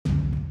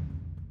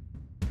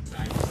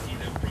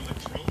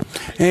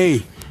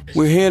Hey,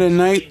 we're here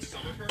tonight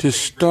to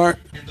start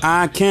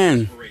I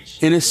Can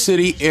in a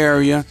city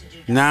area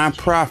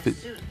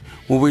nonprofit.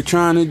 What we're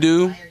trying to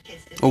do,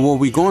 or what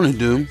we're going to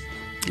do,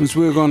 is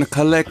we're going to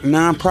collect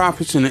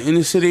nonprofits in the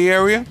inner city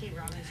area,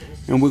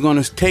 and we're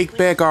going to take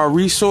back our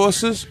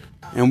resources,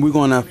 and we're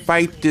going to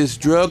fight this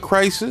drug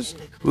crisis.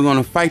 We're going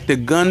to fight the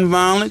gun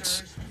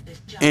violence,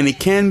 and it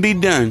can be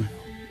done.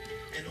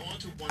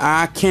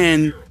 I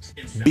can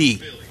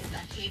be.